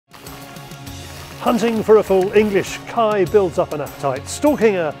Hunting for a full English, Cai builds up an appetite,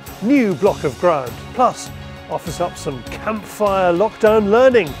 stalking a new block of ground, plus offers up some campfire lockdown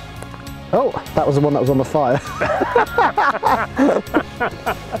learning. Oh, that was the one that was on the fire.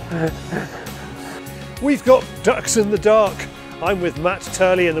 We've got ducks in the dark. I'm with Matt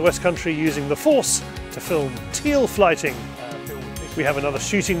Turley in the West Country using the Force to film teal flighting. We have another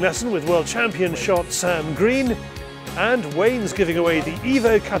shooting lesson with world champion shot Sam Green. And Wayne's giving away the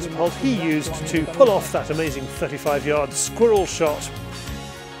Evo catapult he used to pull off that amazing 35-yard squirrel shot.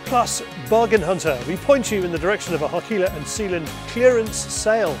 Plus, Bargain Hunter, we point you in the direction of a Härkila and Seeland clearance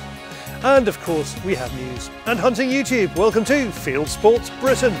sale. And of course, we have news and hunting YouTube. Welcome to Fieldsports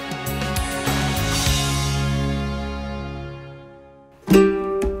Britain.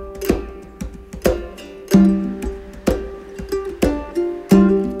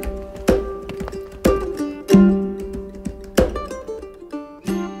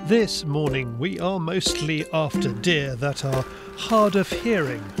 This morning we are mostly after deer that are hard of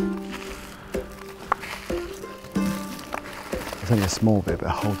hearing. It's only a small bit, but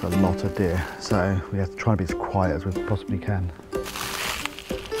it holds a lot of deer, so we have to try and be as quiet as we possibly can.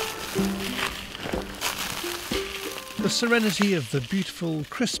 The serenity of the beautiful,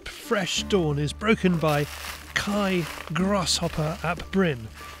 crisp, fresh dawn is broken by Cai Ap Bryn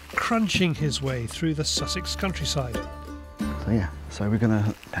crunching his way through the Sussex countryside. So yeah, so we're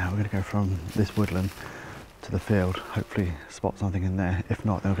gonna go from this woodland to the field, hopefully spot something in there. If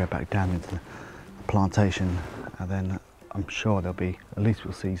not, then we'll go back down into the plantation, and then I'm sure there'll be, at least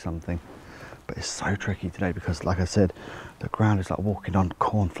we'll see something. But it's so tricky today because, like I said, the ground is like walking on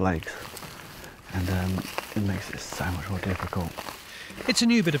cornflakes, and it makes it so much more difficult. It's a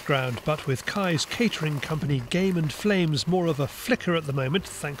new bit of ground, but with Cai's catering company Game and Flames more of a flicker at the moment,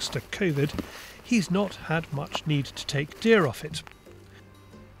 thanks to COVID, he's not had much need to take deer off it.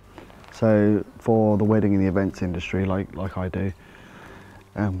 So for the wedding and the events industry, like I do,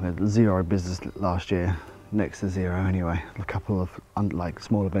 had zero business last year, next to zero anyway. A couple of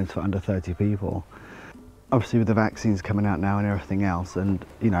small events for under 30 people. Obviously with the vaccines coming out now and everything else, and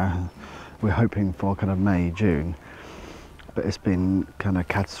you know, we're hoping for kind of May, June, but it's been kind of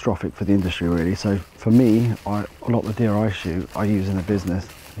catastrophic for the industry really. So for me, a lot of the deer I shoot, I use in a business.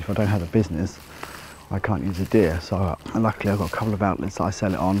 If I don't have a business, I can't use a deer. So and luckily I've got a couple of outlets that I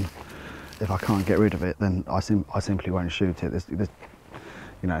sell it on. If I can't get rid of it, then I simply won't shoot it. There's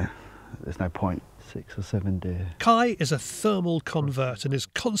no point. 6 or 7 deer. Cai is a thermal convert and is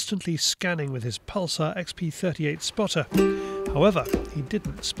constantly scanning with his Pulsar XP38 spotter. However, he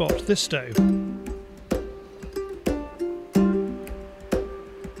didn't spot this doe.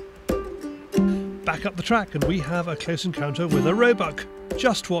 Back up the track and we have a close encounter with a roebuck.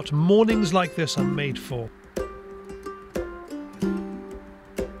 Just what mornings like this are made for.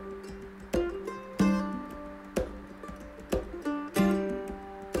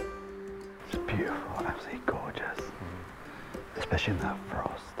 Especially in that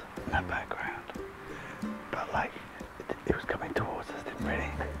frost, in that background. But like, it was coming towards us, didn't really.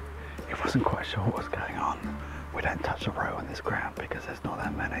 It wasn't quite sure what was going on. We don't touch a roe on this ground because there's not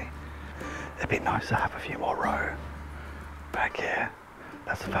that many. It'd be nice to have a few more roe back here.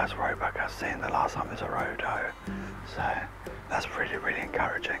 That's the first roebuck I've seen. The last time was a roe doe. So that's really, really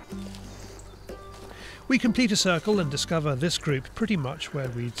encouraging. We complete a circle and discover this group pretty much where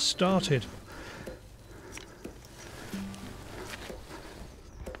we'd started.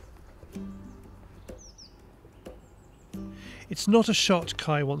 It's not a shot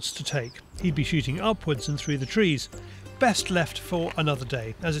Cai wants to take. He'd be shooting upwards and through the trees. Best left for another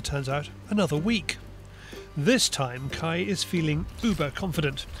day, as it turns out, another week. This time Cai is feeling uber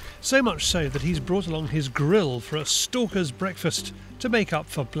confident, so much so that he's brought along his grill for a stalker's breakfast to make up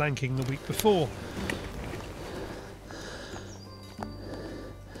for blanking the week before.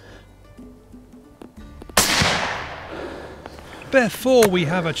 Before we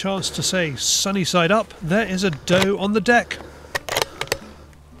have a chance to say sunny side up, there is a doe on the deck.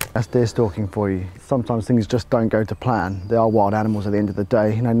 That's deer stalking for you. Sometimes things just don't go to plan. They are wild animals at the end of the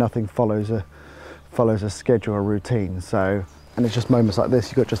day. You know, nothing follows a schedule or routine. So, and it's just moments like this,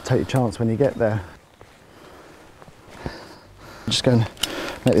 you've got to just take your chance when you get there. I'm just going to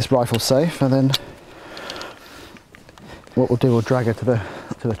make this rifle safe, and then what we'll do, we'll drag her to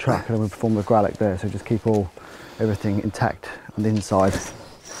the track, and then we'll perform the gralloch there. So just keep everything intact on the inside.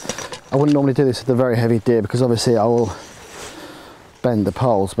 I wouldn't normally do this with a very heavy deer because obviously I will bend the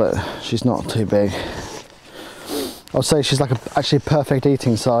poles, but she's not too big. I'll say she's like actually a perfect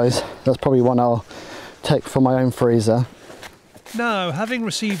eating size. That's probably one I'll take from my own freezer. Now, having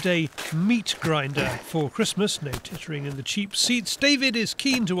received a meat grinder for Christmas. No tittering in the cheap seats. David is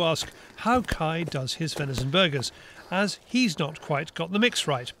keen to ask how Cai does his venison burgers, as he's not quite got the mix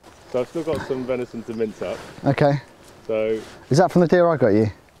right. So I've still got some venison to mince up. Okay. So is that from the deer I got you?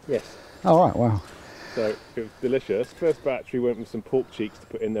 yes. Oh right, wow. So it was delicious. First batch we went with some pork cheeks to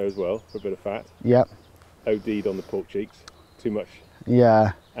put in there as well for a bit of fat. Yep. OD'd on the pork cheeks, too much.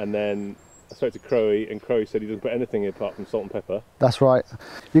 Yeah. And then I spoke to Crowy, and Crowy said he doesn't put anything in apart from salt and pepper. That's right.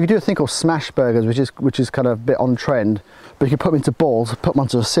 You can do a thing called smash burgers, which is kind of a bit on trend, but you can put them into balls, put them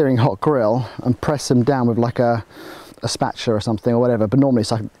onto a searing hot grill, and press them down with like a spatula or something or whatever. But normally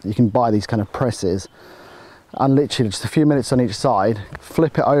it's like you can buy these kind of presses, and literally just a few minutes on each side,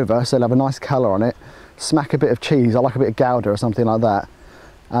 flip it over so it'll have a nice colour on it, smack a bit of cheese, I like a bit of Gouda or something like that,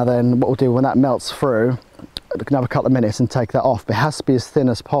 and then what we'll do when that melts through, we can have a couple of minutes and take that off. But it has to be as thin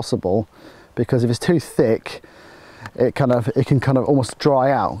as possible, because if it's too thick, it can kind of almost dry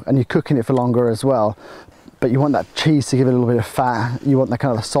out, and you're cooking it for longer as well. But you want that cheese to give it a little bit of fat, you want that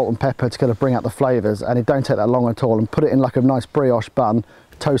kind of salt and pepper to kind of bring out the flavours, and it don't take that long at all. And put it in like a nice brioche bun,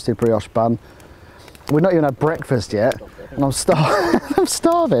 toasted brioche bun. We've not even had breakfast yet, and I'm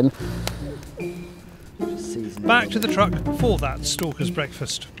starving. Back to the truck for that stalker's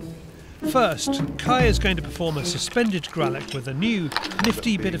breakfast. First, Cai is going to perform a suspended gralloch with a new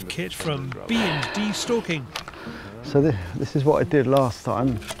nifty bit of kit from B&D Stalking. So this is what I did last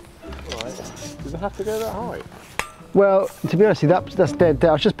time. Does it have to go that high? Well, to be honest, that's dead.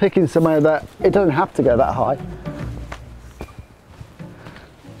 I was just picking somewhere that it doesn't have to go that high.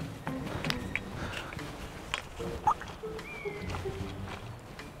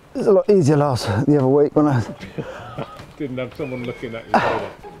 It was a lot easier the other week when I didn't have someone looking at you.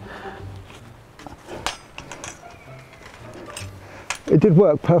 It did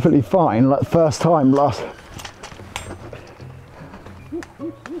work perfectly fine, like first time last.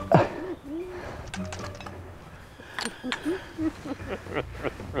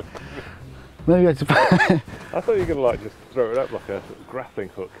 Maybe I thought you were going to like just throw it up like a grappling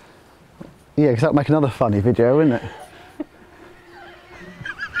hook. Yeah, because that'd make another funny video, wouldn't it?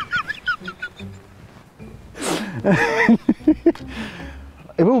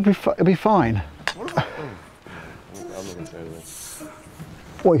 It'll be fine.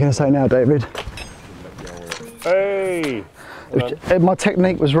 What are you going to say now, David? Hey! My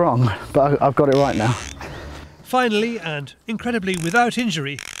technique was wrong, but I've got it right now. Finally, and incredibly without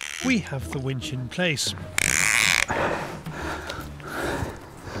injury, we have the winch in place.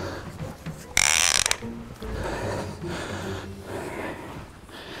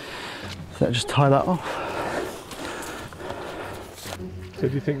 So just tie that off. So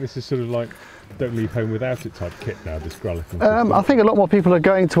do you think this is sort of like don't leave home without it type kit now, this gralloch? I think a lot more people are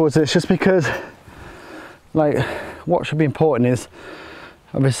going towards this, just because like what should be important is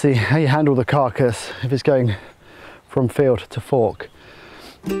obviously how you handle the carcass if it's going from field to fork.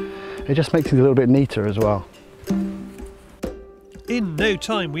 It just makes it a little bit neater as well. In no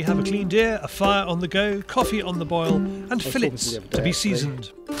time we have a clean deer, a fire on the go, coffee on the boil and fillets to be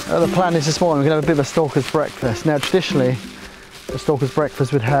seasoned. The plan is this morning we're going to have a bit of a stalker's breakfast. Now traditionally a stalker's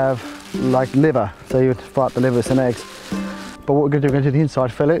breakfast would have like liver, so you would fry up the liver with some eggs. But what we're going to do, we're going to do the inside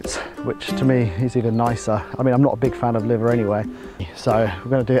fillets, which to me is even nicer. I mean, I'm not a big fan of liver anyway. So we're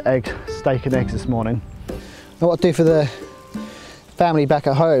going to do steak and eggs this morning. Now what I do for the family back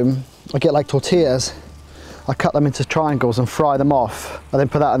at home, I get like tortillas. I cut them into triangles and fry them off. I then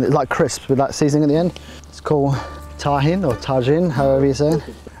put that on like crisps with that seasoning at the end. It's called tahin or tajin, however you say it.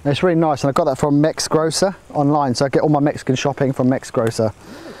 And it's really nice, and I got that from Mex Grocer online, so I get all my Mexican shopping from Mex Grocer.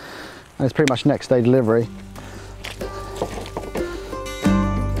 And it's pretty much next day delivery.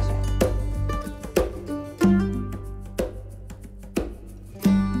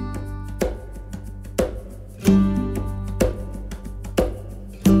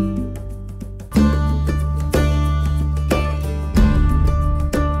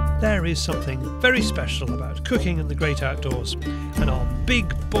 There is something very special about cooking in the great outdoors, and our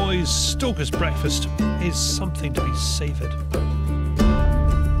big boys' stalker's breakfast is something to be savoured.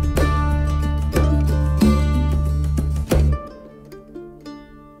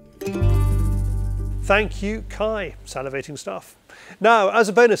 Thank you, Cai. Salivating stuff. Now, as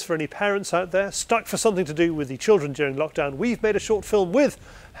a bonus for any parents out there stuck for something to do with the children during lockdown, we've made a short film with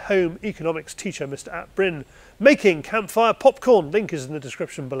home economics teacher Mr. Ap Bryn, making campfire popcorn. Link is in the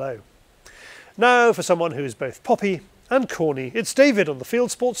description below. Now for someone who is both poppy and corny, it's David on the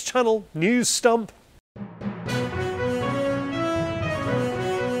Fieldsports channel, News Stump.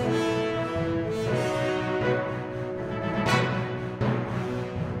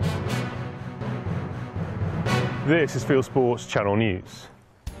 This is Fieldsports Channel News.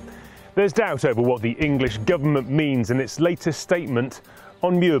 There's doubt over what the English government means in its latest statement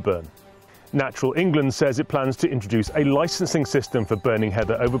on muirburn. Natural England says it plans to introduce a licensing system for burning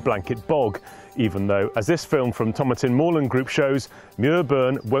heather over Blanket Bog, even though, as this film from Tomerton Moorland Group shows,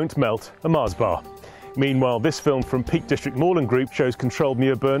 muirburn won't melt a Mars bar. Meanwhile, this film from Peak District Moorland Group shows controlled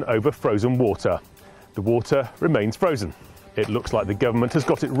muirburn over frozen water. The water remains frozen. It looks like the government has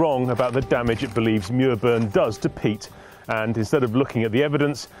got it wrong about the damage it believes muirburn does to peat, and instead of looking at the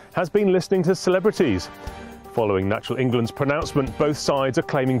evidence, has been listening to celebrities. Following Natural England's pronouncement, both sides are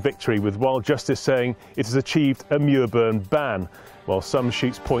claiming victory, with Wild Justice saying it has achieved a muirburn ban, while some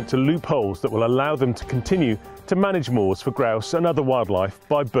shoots point to loopholes that will allow them to continue to manage moors for grouse and other wildlife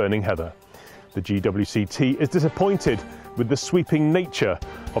by burning heather. The GWCT is disappointed with the sweeping nature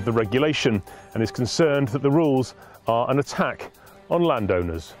of the regulation and is concerned that the rules are an attack on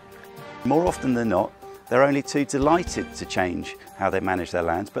landowners. More often than not, they're only too delighted to change how they manage their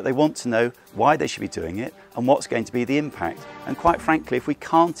lands, but they want to know why they should be doing it and what's going to be the impact. And quite frankly, if we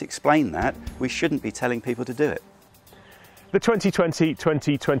can't explain that, we shouldn't be telling people to do it. The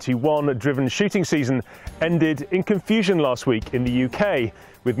 2020-2021 driven shooting season ended in confusion last week in the UK,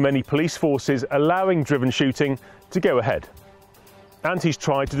 with many police forces allowing driven shooting to go ahead. Antis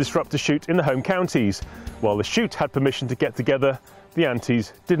tried to disrupt the shoot in the home counties. While the shoot had permission to get together, the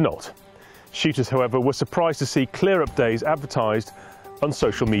Antis did not. Shooters, however, were surprised to see clear-up days advertised on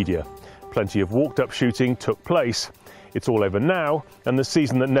social media. Plenty of walked-up shooting took place. It's all over now, and the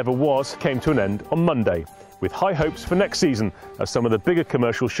season that never was came to an end on Monday, with high hopes for next season as some of the bigger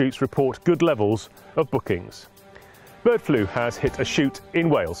commercial shoots report good levels of bookings. Bird flu has hit a shoot in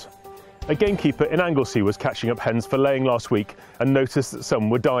Wales. A gamekeeper in Anglesey was catching up hens for laying last week and noticed that some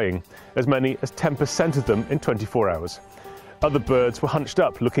were dying, as many as 10% of them in 24 hours. Other birds were hunched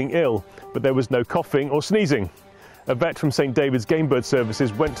up, looking ill, but there was no coughing or sneezing. A vet from St David's Game Bird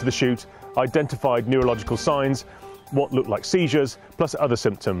Services went to the shoot, identified neurological signs, what looked like seizures, plus other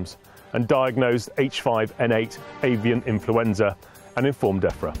symptoms, and diagnosed H5N8 avian influenza and informed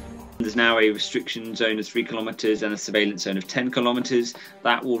DEFRA. There's now a restriction zone of 3 kilometres and a surveillance zone of 10 kilometres.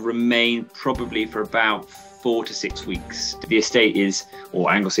 That will remain probably for about 4 to 6 weeks. The estate is,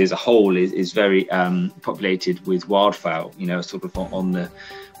 or Anglesey as a whole, is very populated with wildfowl, you know, sort of on the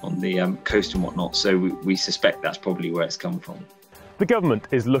coast and whatnot. So we suspect that's probably where it's come from. The government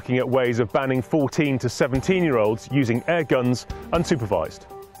is looking at ways of banning 14 to 17-year-olds using air guns unsupervised.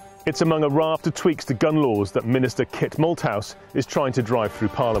 It's among a raft of tweaks to gun laws that Minister Kit Malthouse is trying to drive through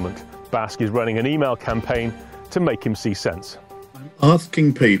Parliament. Bask is running an email campaign to make him see sense. I'm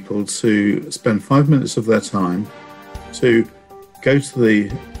asking people to spend 5 minutes of their time to go to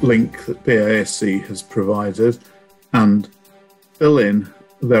the link that BASC has provided and fill in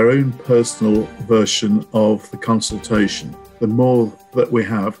their own personal version of the consultation. The more that we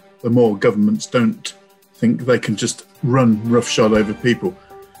have, the more governments don't think they can just run roughshod over people.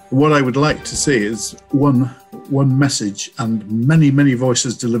 What I would like to see is one message and many, many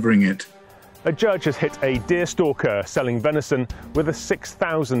voices delivering it. A judge has hit a deer stalker selling venison with a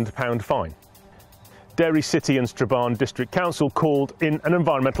 £6,000 fine. Derry City and Strabane District Council called in an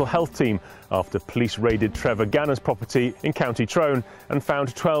environmental health team after police raided Trevor Ganna's property in County Tyrone and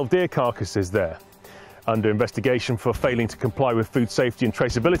found 12 deer carcasses there. Under investigation for failing to comply with food safety and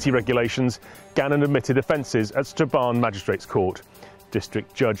traceability regulations, Gannon admitted offences at Strabane Magistrates Court.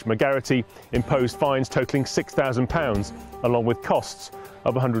 District Judge McGarity imposed fines totalling £6,000 along with costs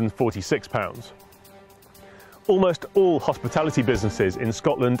of £146. Almost all hospitality businesses in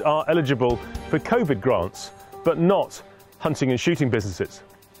Scotland are eligible for COVID grants, but not hunting and shooting businesses.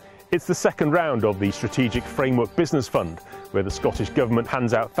 It's the second round of the Strategic Framework Business Fund, where the Scottish Government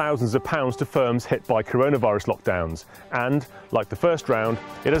hands out thousands of pounds to firms hit by coronavirus lockdowns. And, like the first round,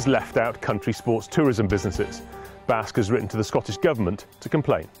 it has left out country sports tourism businesses. Bask has written to the Scottish Government to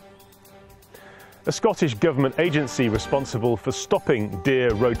complain. A Scottish Government agency responsible for stopping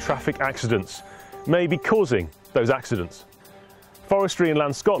deer road traffic accidents may be causing those accidents. Forestry and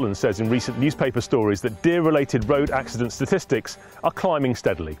Land Scotland says in recent newspaper stories that deer-related road accident statistics are climbing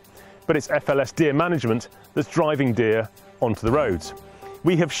steadily. But it's FLS deer management that's driving deer onto the roads.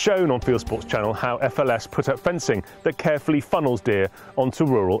 We have shown on Fieldsports Channel how FLS put up fencing that carefully funnels deer onto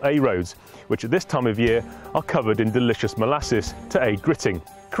rural A roads, which at this time of year are covered in delicious molasses to aid gritting,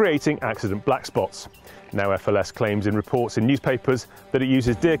 creating accident black spots. Now FLS claims in reports in newspapers that it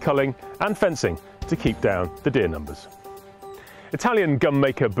uses deer culling and fencing to keep down the deer numbers. Italian gun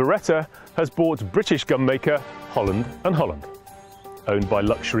maker Beretta has bought British gun maker Holland & Holland. Owned by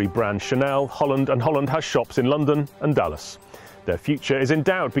luxury brand Chanel, Holland & Holland has shops in London and Dallas. Their future is in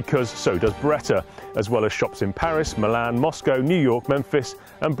doubt because so does Beretta, as well as shops in Paris, Milan, Moscow, New York, Memphis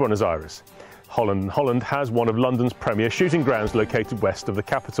and Buenos Aires. Holland has one of London's premier shooting grounds located west of the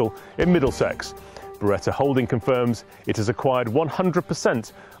capital in Middlesex. Beretta Holding confirms it has acquired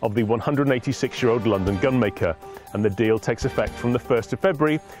 100% of the 186-year-old London gunmaker, and the deal takes effect from the 1st of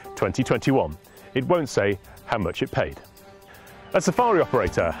February 2021. It won't say how much it paid. A safari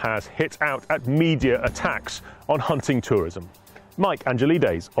operator has hit out at media attacks on hunting tourism. Mike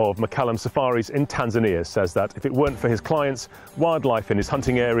Angelides of McCallum Safaris in Tanzania says that if it weren't for his clients, wildlife in his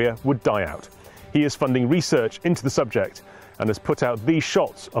hunting area would die out. He is funding research into the subject and has put out these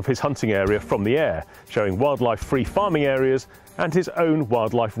shots of his hunting area from the air, showing wildlife-free farming areas and his own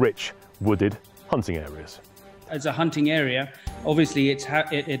wildlife-rich wooded hunting areas. As a hunting area, obviously it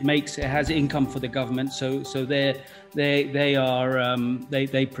has income for the government, so they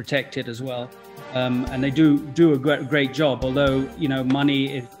protect it as well, and they do a great job. Although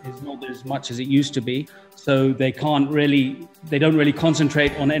money is not as much as it used to be, so they don't really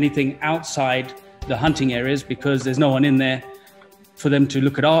concentrate on anything outside the hunting areas because there's no one in there for them to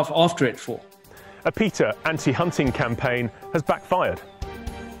look after it for. A PETA anti-hunting campaign has backfired.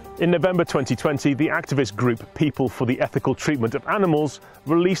 In November 2020, the activist group People for the Ethical Treatment of Animals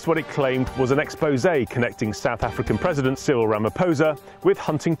released what it claimed was an exposé connecting South African President Cyril Ramaphosa with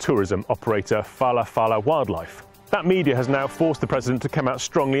hunting tourism operator fallow Wildlife. That media has now forced the president to come out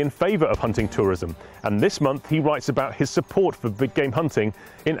strongly in favour of hunting tourism, and this month he writes about his support for big game hunting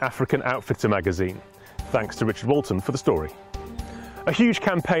in African Outfitter magazine. Thanks to Richard Walton for the story. A huge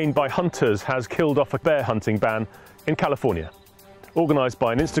campaign by hunters has killed off a bear hunting ban in California. Organised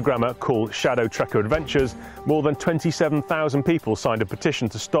by an Instagrammer called Shadow Trekker Adventures, more than 27,000 people signed a petition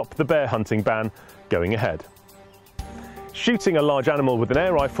to stop the bear hunting ban going ahead. Shooting a large animal with an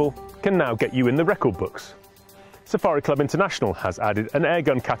air rifle can now get you in the record books. Safari Club International has added an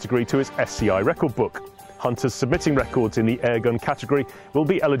airgun category to its SCI record book. Hunters submitting records in the airgun category will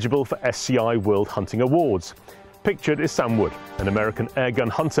be eligible for SCI World Hunting Awards. Pictured is Sam Wood, an American airgun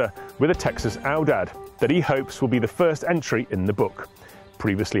hunter with a Texas Aoudad that he hopes will be the first entry in the book.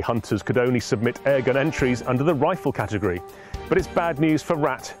 Previously, hunters could only submit airgun entries under the rifle category, but it's bad news for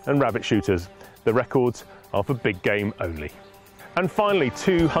rat and rabbit shooters. The records are for big game only. And finally,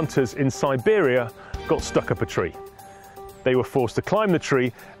 2 hunters in Siberia got stuck up a tree. They were forced to climb the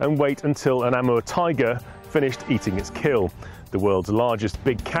tree and wait until an Amur tiger finished eating its kill. The world's largest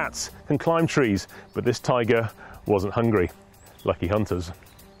big cats can climb trees, but this tiger wasn't hungry. Lucky hunters.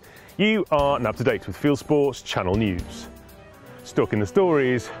 You are up to date with Fieldsports Channel News. Stalking the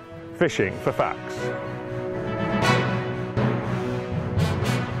stories, fishing for facts.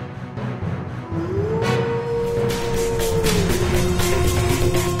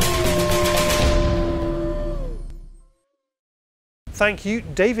 Thank you,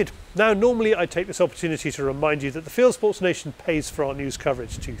 David. Now, normally I take this opportunity to remind you that the Fieldsports Nation pays for our news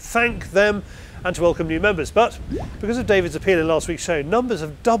coverage, to thank them and to welcome new members. But because of David's appeal in last week's show, numbers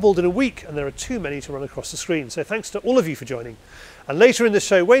have doubled in a week and there are too many to run across the screen. So thanks to all of you for joining. And later in the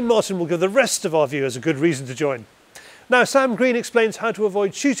show, Wayne Martin will give the rest of our viewers a good reason to join. Now, Sam Green explains how to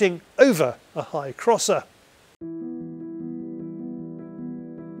avoid shooting over a high crosser.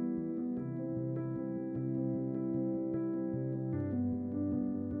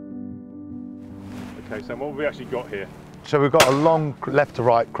 Okay, Sam, what have we actually got here? So we've got a long left to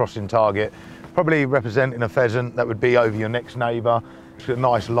right crossing target, probably representing a pheasant that would be over your next neighbour. It's a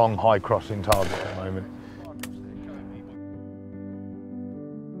nice long high crossing target at the moment.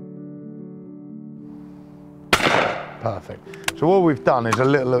 Perfect. So what we've done is a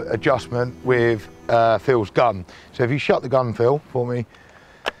little adjustment with Phil's gun. So if you shut the gun, Phil, for me.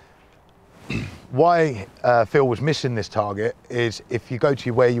 Why Phil was missing this target is if you go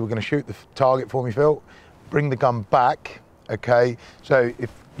to where you were going to shoot the target for me, Phil, bring the gun back, okay? So if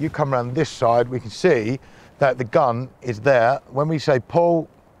you come around this side, we can see that the gun is there. When we say pull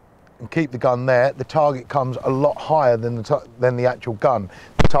and keep the gun there, the target comes a lot higher than the actual gun.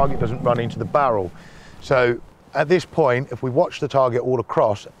 The target doesn't run into the barrel. So at this point, if we watch the target all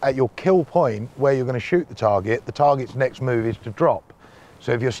across, at your kill point where you're going to shoot the target's next move is to drop.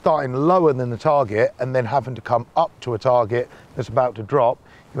 So if you're starting lower than the target and then having to come up to a target that's about to drop,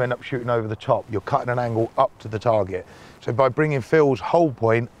 you end up shooting over the top. You're cutting an angle up to the target. So by bringing Phil's hold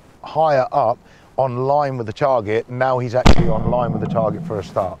point higher up, on line with the target, now he's actually on line with the target for a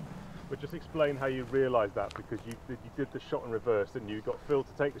start. But just explain how you realised that, because you did the shot in reverse, didn't you? You got Phil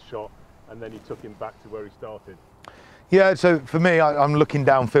to take the shot and then you took him back to where he started. Yeah, so for me, I'm looking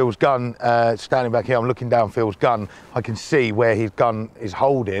down Phil's gun, standing back here, I'm looking down Phil's gun. I can see where his gun is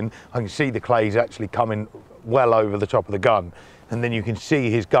holding. I can see the clays actually coming well over the top of the gun. And then you can see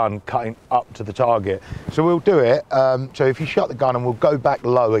his gun cutting up to the target. So we'll do it. So if you shut the gun, and we'll go back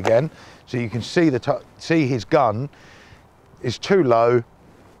low again, so you can see see his gun is too low.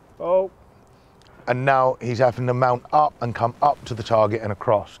 Oh. And now he's having to mount up and come up to the target and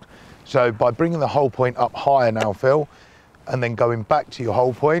across. So by bringing the hold point up higher now, Phil, and then going back to your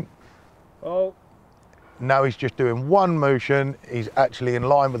hold point. Oh. Now he's just doing one motion. He's actually in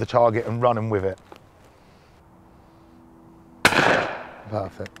line with the target and running with it.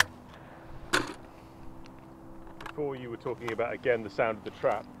 Perfect. Before you were talking about, again, the sound of the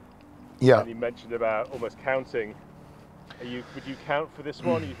trap. Yeah. And you mentioned about almost counting. Would you count for this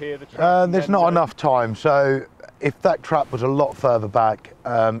one? You hear the trap? There's not enough time. So if that trap was a lot further back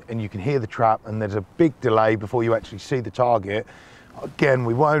and you can hear the trap and there's a big delay before you actually see the target, again,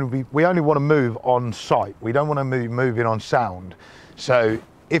 we only want to move on sight. We don't want to move in on sound. So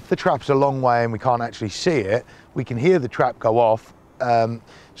if the trap's a long way and we can't actually see it, we can hear the trap go off.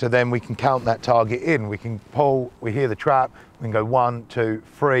 So then we can count that target in. We can pull, we hear the trap, we can go 1, 2,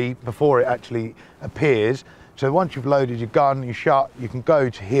 3 before it actually appears. So once you've loaded your gun, you shut, you can go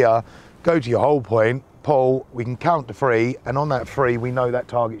to here, go to your hold point, pull, we can count to 3, and on that 3 we know that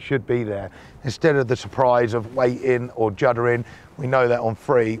target should be there. Instead of the surprise of waiting or juddering, we know that on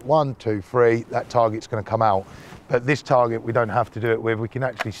 3, 1, 2, 3, that target's going to come out. But this target we don't have to do it with, we can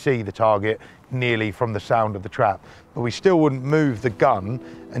actually see the target nearly from the sound of the trap. But we still wouldn't move the gun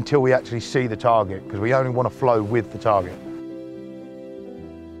until we actually see the target, because we only want to flow with the target.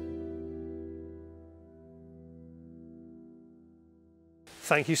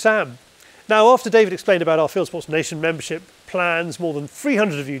 Thank you, Sam. Now, after David explained about our Fieldsports Nation membership plans, more than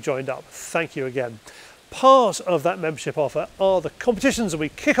 300 of you joined up. Thank you again. Part of that membership offer are the competitions, and we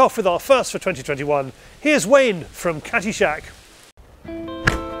kick off with our first for 2021. Here's Wayne from Catty Shack.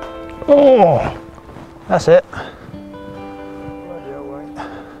 Oh, that's it.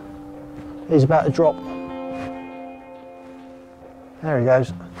 He's about to drop. There he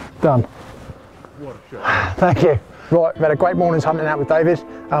goes. Done. What a shot. Thank you. Right, we've had a great morning's hunting out with David.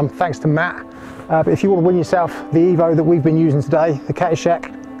 Thanks to Matt. But if you want to win yourself the Evo that we've been using today, the Catty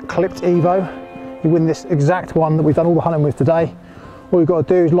Shack Clipped Evo, you win this exact one that we've done all the hunting with today. All you've got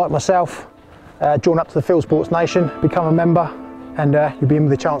to do is, like myself, join up to the Fieldsports Nation, become a member, and you'll be in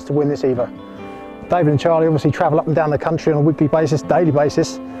with a chance to win this Evo. David and Charlie obviously travel up and down the country on a weekly basis, daily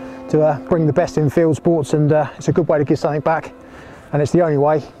basis, to bring the best in field sports, and it's a good way to give something back, and it's the only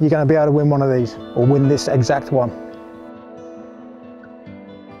way you're going to be able to win one of these, or win this exact one.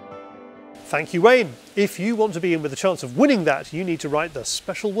 Thank you, Wayne. If you want to be in with a chance of winning that, you need to write the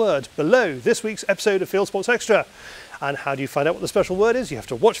special word below this week's episode of Fieldsports Extra. And how do you find out what the special word is? You have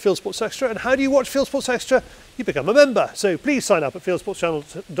to watch Fieldsports Extra. And how do you watch Fieldsports Extra? You become a member. So please sign up at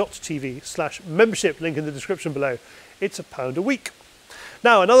fieldsportschannel.tv/membership, link in the description below. It's £1 a week.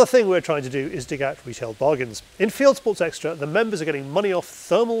 Now, another thing we're trying to do is dig out retail bargains. In Fieldsports Extra, the members are getting money off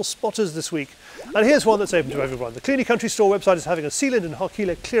thermal spotters this week. And here's one that's open to everyone. The Cluny Country Store website is having a Seeland and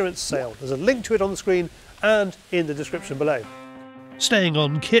Härkila clearance sale. There's a link to it on the screen and in the description below. Staying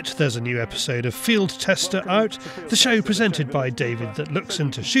on kit, there's a new episode of Field Tester out, the show presented by David that looks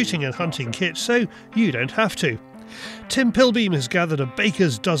into shooting and hunting kit so you don't have to. Tim Pilbeam has gathered a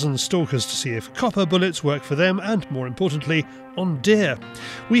baker's dozen stalkers to see if copper bullets work for them and, more importantly, on deer.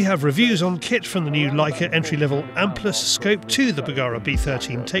 We have reviews on kit from the new Leica entry-level Amplus scope to the Bergara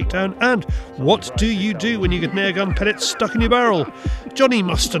B13 takedown, and what do you do when you get airgun pellets stuck in your barrel? Johnny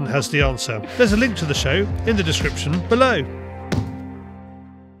Muston has the answer. There's a link to the show in the description below.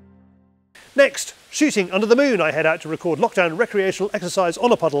 Next, shooting under the moon, I head out to record lockdown recreational exercise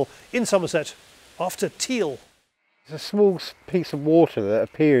on a puddle in Somerset after teal. It's a small piece of water that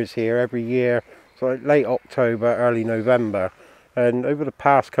appears here every year, so late October, early November, and over the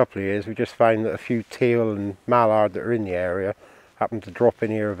past couple of years we just found that a few teal and mallard that are in the area happened to drop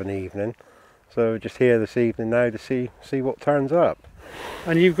in here of an evening. So we're just here this evening now to see what turns up.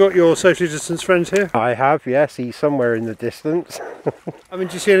 And you've got your socially distanced friends here? I have, yes, he's somewhere in the distance. I mean,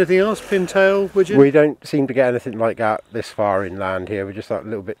 do you see anything else? Pintail, would you? We don't seem to get anything like that this far inland here. We're just a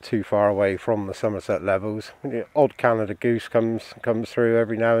little bit too far away from the Somerset levels. The odd Canada goose comes through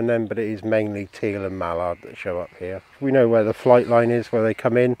every now and then, but it is mainly teal and mallard that show up here. We know where the flight line is, where they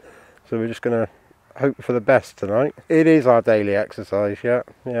come in, so we're just going to hope for the best tonight. It is our daily exercise, yeah.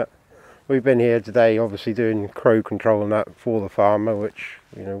 We've been here today obviously doing crow control and that for the farmer, which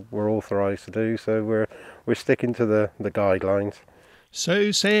we're authorised to do, so we're sticking to the guidelines.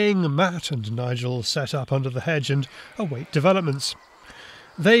 So saying, Matt and Nigel set up under the hedge and await developments.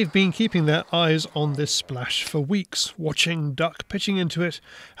 They've been keeping their eyes on this splash for weeks, watching duck pitching into it,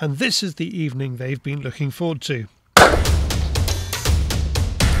 and this is the evening they've been looking forward to.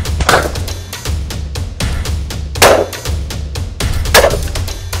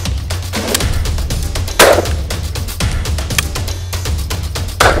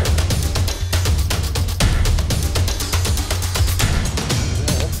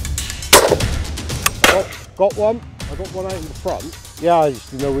 Got one. I got one out in the front. Yeah, I just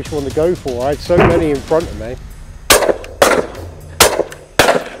didn't know which one to go for. I had so many in front of me.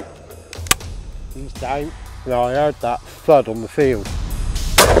 He's down. No, I heard that thud on the field.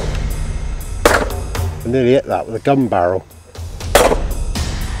 I nearly hit that with a gun barrel.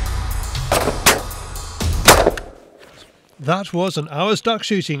 That was an hour's duck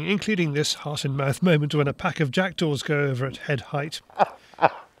shooting, including this heart-in-mouth moment when a pack of jackdaws go over at head height.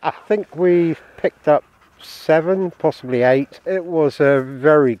 I think we've picked up 7, possibly 8. It was a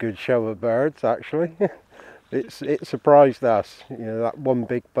very good show of birds, actually. It surprised us. You know, that one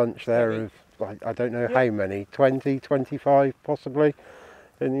big bunch there of, I don't know how many, 20, 25 possibly.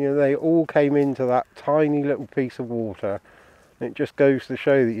 And you know, they all came into that tiny little piece of water. It just goes to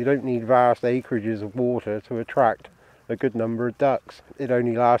show that you don't need vast acreages of water to attract a good number of ducks. It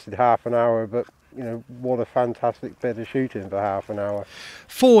only lasted half an hour, but you know, what a fantastic bit of shooting for half an hour.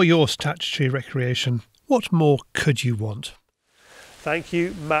 For your statutory recreation, what more could you want? Thank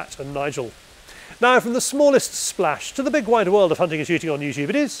you, Matt and Nigel. Now, from the smallest splash to the big wide world of hunting and shooting on YouTube,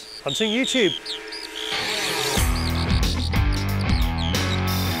 it is Hunting YouTube.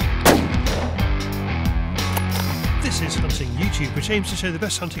 This is Hunting YouTube, which aims to show the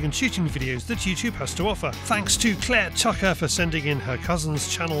best hunting and shooting videos that YouTube has to offer. Thanks to Claire Tucker for sending in her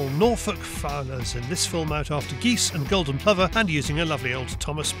cousin's channel Norfolk Fowlers in this film out after geese and golden plover and using a lovely old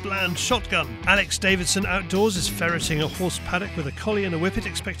Thomas Bland shotgun. Alex Davidson Outdoors is ferreting a horse paddock with a collie and a whippet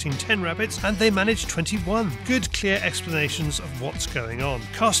expecting 10 rabbits, and they managed 21. Good clear explanations of what's going on.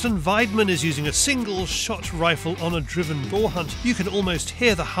 Carsten Weidman is using a single shot rifle on a driven boar hunt. You can almost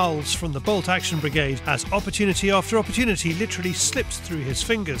hear the howls from the Bolt Action Brigade as opportunity after opportunity literally slips through his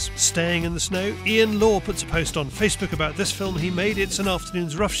fingers. Staying in the snow, Ian Law puts a post on Facebook about this film he made. It's an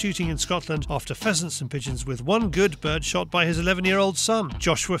afternoon's rough shooting in Scotland after pheasants and pigeons with one good bird shot by his 11-year-old son.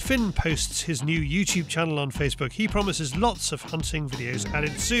 Joshua Finn posts his new YouTube channel on Facebook. He promises lots of hunting videos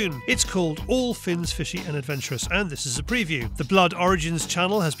added soon. It's called All Finn's Fishy and Adventurous, and this is a preview. The Blood Origins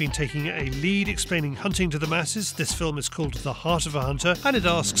channel has been taking a lead explaining hunting to the masses. This film is called The Heart of a Hunter, and it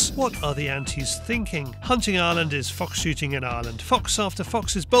asks, what are the Antis thinking? Hunting Ireland is fox shooting in Ireland. Fox after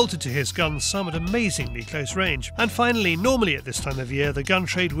fox is bolted to his guns, some at amazingly close range. And finally, normally at this time of year, the gun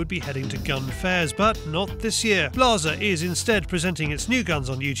trade would be heading to gun fairs, but not this year. Blaser is instead presenting its new guns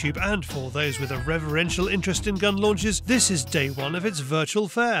on YouTube, and for those with a reverential interest in gun launches, this is day one of its virtual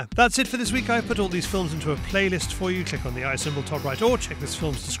fair. That's it for this week. I've put all these films into a playlist for you. Click on the eye symbol top right or check this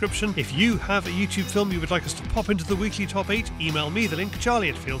film's description. If you have a YouTube film you would like us to pop into the weekly top 8, email me the link,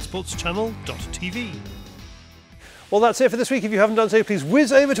 charlie@fieldsportschannel.tv. Well, that's it for this week. If you haven't done so, please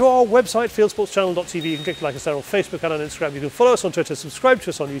whiz over to our website, fieldsportschannel.tv. You can click like us there on Facebook and on Instagram. You can follow us on Twitter, subscribe to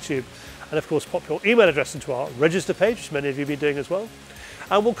us on YouTube, and of course pop your email address into our register page, which many of you have been doing as well.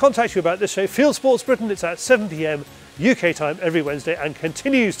 And we'll contact you about this show, Fieldsports Britain. It's at 7 PM UK time every Wednesday and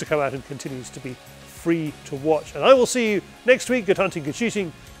continues to come out and continues to be free to watch. And I will see you next week. Good hunting, good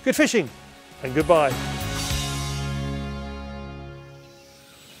shooting, good fishing, and goodbye.